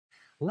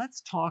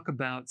let's talk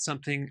about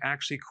something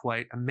actually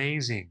quite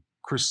amazing: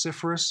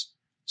 cruciferous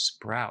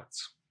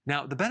sprouts.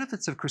 Now, the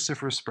benefits of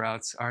cruciferous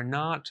sprouts are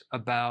not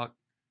about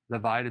the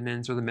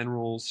vitamins or the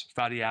minerals,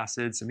 fatty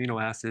acids,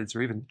 amino acids,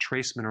 or even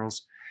trace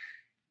minerals.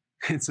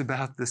 It's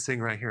about this thing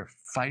right here,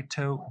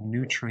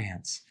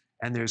 phytonutrients.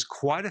 And there's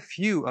quite a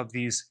few of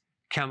these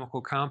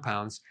chemical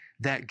compounds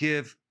that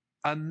give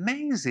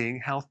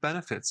amazing health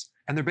benefits.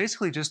 And they're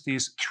basically just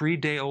these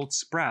 3-day-old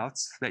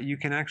sprouts that you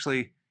can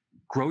actually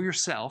grow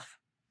yourself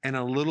in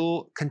a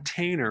little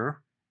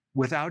container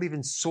without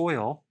even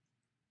soil,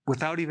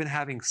 without even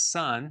having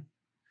sun.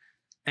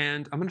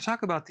 And I'm going to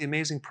talk about the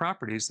amazing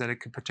properties that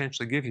it could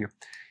potentially give you.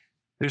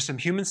 There's some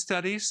human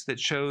studies that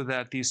show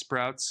that these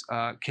sprouts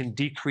can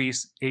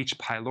decrease H.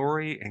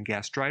 pylori and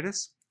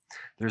gastritis.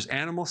 There's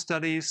animal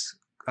studies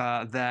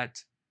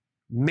that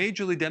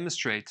majorly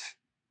demonstrate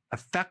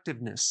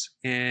effectiveness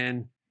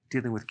in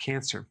dealing with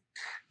cancer.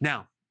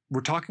 Now, we're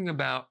talking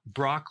about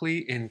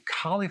broccoli and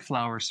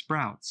cauliflower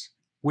sprouts,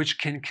 which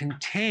can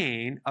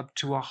contain up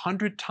to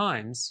 100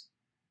 times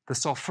the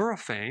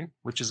sulforaphane,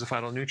 which is a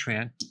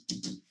phytonutrient,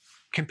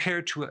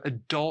 compared to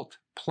adult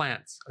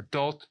plants,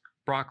 adult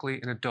broccoli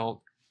and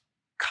adult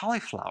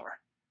cauliflower.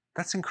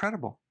 That's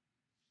incredible.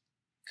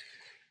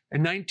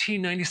 In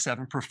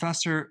 1997,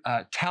 Professor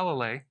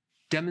Talalay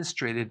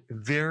demonstrated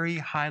very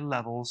high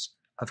levels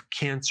of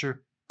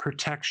cancer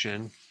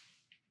protection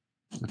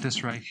with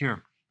this right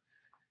here.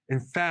 In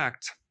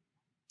fact,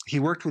 he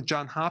worked with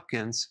Johns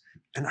Hopkins,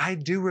 and I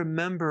do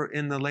remember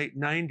in the late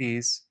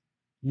 90s,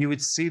 you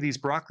would see these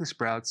broccoli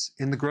sprouts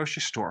in the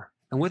grocery store.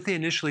 And what they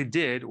initially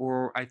did,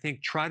 or I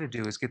think try to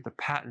do, is get the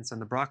patents on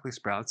the broccoli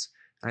sprouts.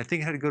 And I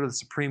think it had to go to the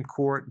Supreme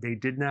Court. They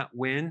did not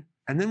win.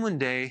 And then one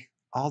day,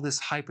 all this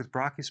hype with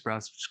broccoli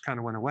sprouts just kind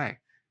of went away.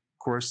 Of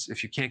course,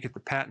 if you can't get the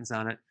patents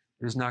on it,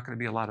 there's not going to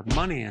be a lot of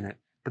money in it.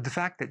 But the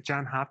fact that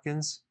Johns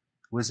Hopkins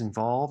was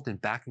involved in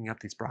backing up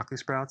these broccoli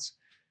sprouts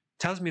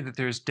tells me that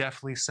there's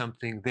definitely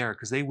something there,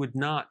 because they would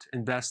not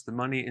invest the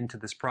money into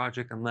this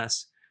project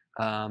unless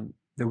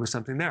there was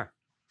something there.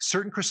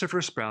 Certain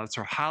cruciferous sprouts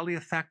are highly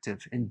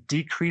effective in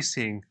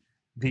decreasing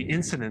the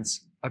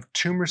incidence of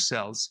tumor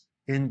cells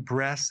in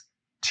breast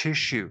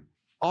tissue.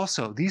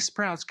 Also, these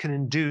sprouts can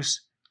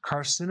induce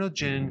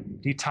carcinogen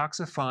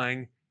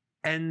detoxifying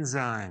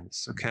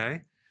enzymes,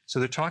 okay? So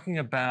they're talking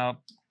about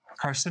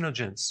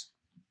carcinogens.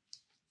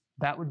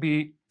 That would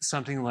be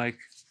something like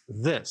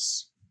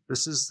this.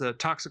 This is the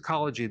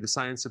toxicology, the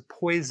science of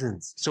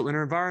poisons. So in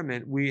our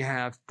environment, we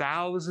have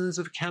thousands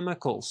of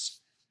chemicals,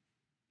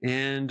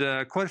 and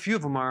quite a few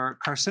of them are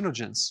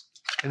carcinogens.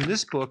 And in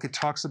this book, it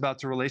talks about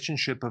the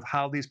relationship of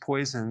how these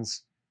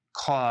poisons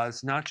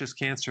cause not just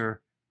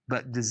cancer,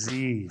 but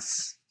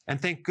disease. And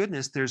thank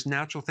goodness there's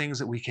natural things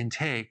that we can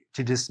take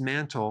to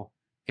dismantle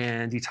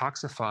and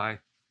detoxify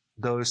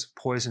those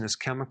poisonous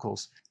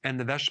chemicals. And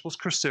the vegetables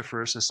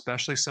cruciferous,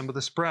 especially some of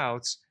the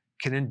sprouts,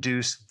 can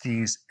induce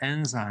these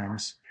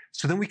enzymes.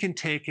 So then we can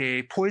take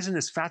a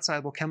poisonous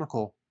fat-soluble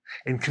chemical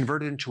and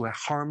convert it into a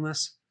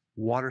harmless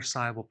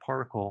water-soluble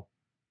particle.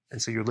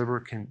 And so your liver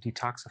can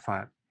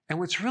detoxify it. And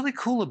what's really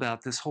cool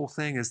about this whole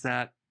thing is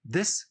that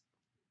this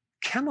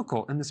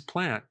chemical in this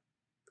plant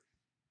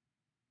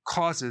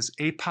causes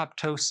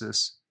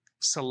apoptosis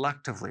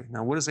selectively.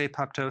 Now, what is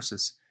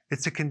apoptosis?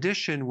 It's a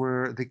condition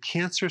where the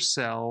cancer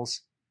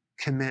cells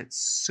commit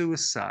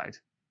suicide,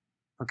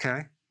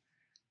 okay?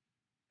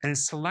 And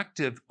it's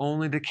selective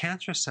only to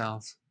cancer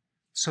cells.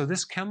 So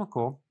this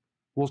chemical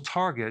will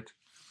target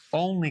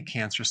only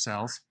cancer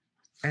cells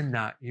and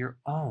not your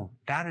own.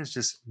 That is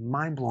just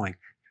mind-blowing.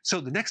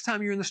 So the next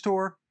time you're in the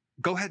store,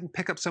 go ahead and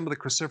pick up some of the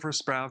cruciferous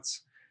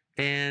sprouts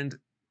and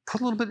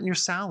put a little bit in your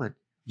salad.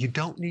 You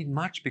don't need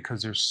much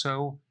because they're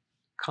so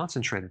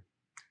concentrated.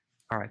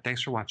 All right,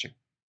 thanks for watching.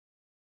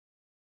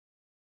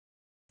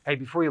 Hey,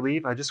 before you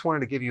leave, I just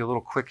wanted to give you a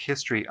little quick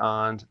history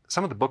on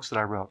some of the books that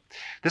I wrote.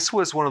 This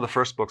was one of the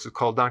first books. It's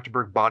called Dr.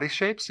 Berg Body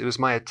Shapes. It was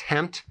my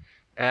attempt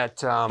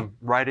at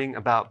writing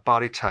about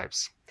body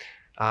types.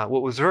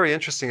 What was very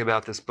interesting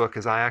about this book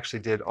is I actually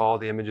did all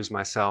the images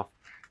myself.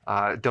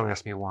 Don't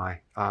ask me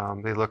why.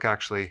 They look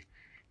actually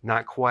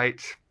not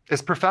quite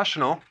as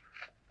professional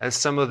as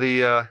some of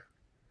the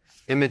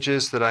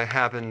images that I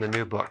have in the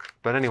new book.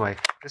 But anyway,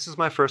 this is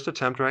my first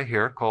attempt right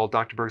here called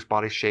Dr. Berg's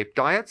Body Shape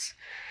Diets.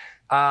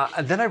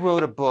 And then I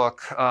wrote a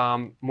book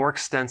more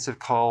extensive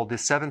called The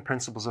 7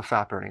 Principles of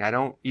Fat Burning. I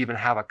don't even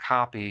have a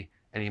copy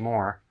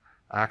anymore,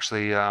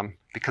 actually,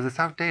 because it's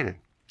outdated.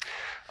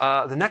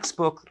 The next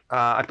book,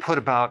 I put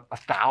about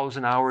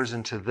 1,000 hours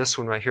into this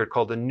one right here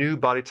called The New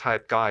Body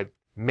Type Guide.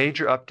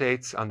 Major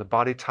updates on the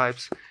body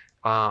types.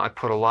 I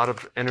put a lot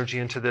of energy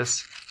into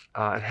this.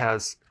 It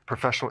has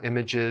professional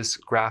images,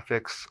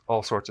 graphics,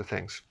 all sorts of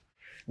things.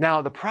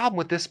 Now, the problem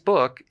with this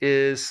book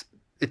is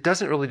it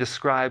doesn't really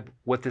describe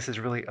what this is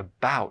really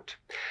about.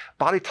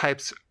 Body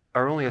types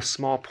are only a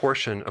small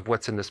portion of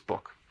what's in this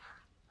book.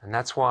 And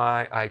that's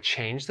why I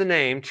changed the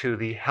name to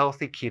the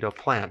Healthy Keto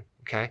Plan,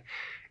 okay?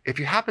 If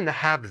you happen to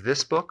have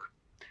this book,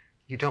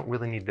 you don't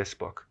really need this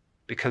book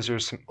because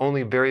there's some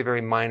only very,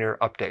 very minor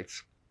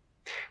updates.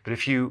 But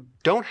if you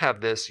don't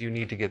have this, you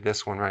need to get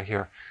this one right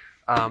here.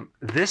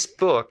 This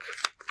book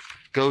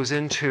goes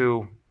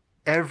into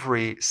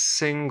every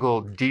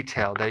single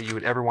detail that you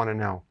would ever want to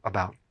know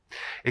about.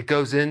 It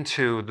goes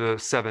into the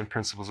 7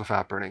 principles of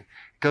fat burning.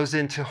 It goes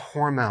into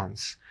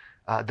hormones,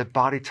 the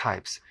body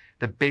types,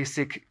 the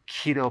basic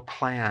keto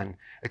plan.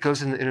 It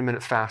goes into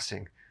intermittent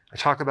fasting. I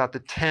talk about the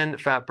 10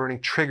 fat burning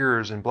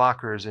triggers and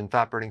blockers and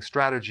fat burning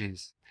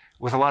strategies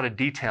with a lot of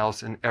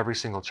details in every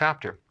single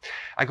chapter.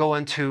 I go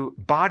into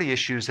body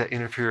issues that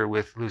interfere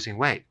with losing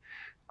weight.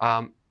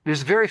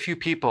 There's very few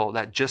people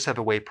that just have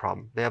a weight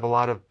problem. They have a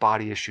lot of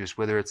body issues,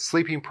 whether it's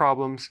sleeping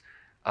problems,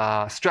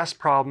 stress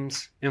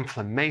problems,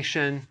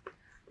 inflammation,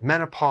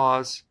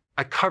 menopause.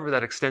 I cover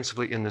that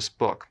extensively in this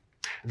book.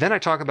 Then I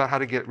talk about how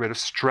to get rid of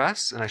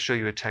stress, and I show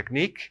you a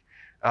technique.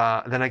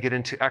 Then I get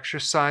into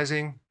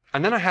exercising.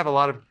 And then I have a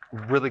lot of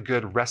really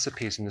good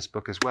recipes in this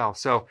book as well.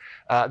 So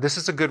this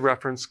is a good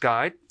reference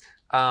guide.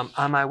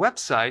 On my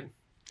website,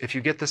 if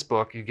you get this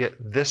book, you get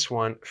this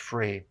one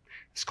free.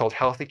 It's called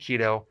Healthy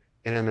Keto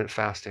and Intermittent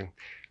Fasting.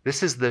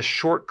 This is the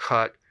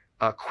shortcut,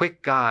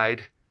 quick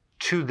guide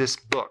to this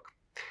book.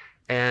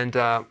 And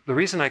the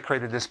reason I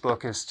created this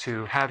book is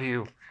to have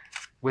you,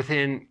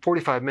 within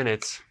 45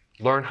 minutes,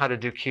 learn how to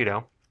do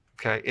keto,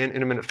 okay, in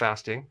intermittent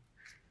fasting,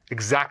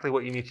 exactly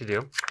what you need to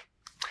do.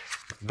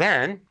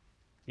 Then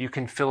you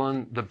can fill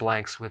in the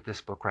blanks with this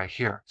book right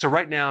here. So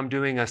right now I'm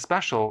doing a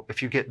special.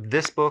 If you get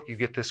this book, you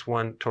get this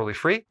one totally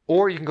free,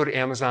 or you can go to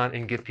Amazon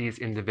and get these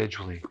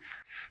individually.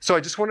 So I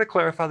just want to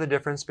clarify the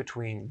difference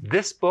between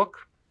this book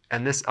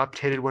and this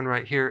updated one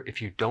right here.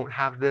 If you don't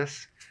have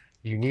this,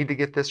 you need to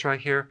get this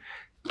right here.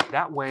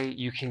 That way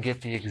you can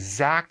get the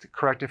exact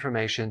correct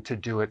information to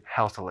do it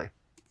healthily.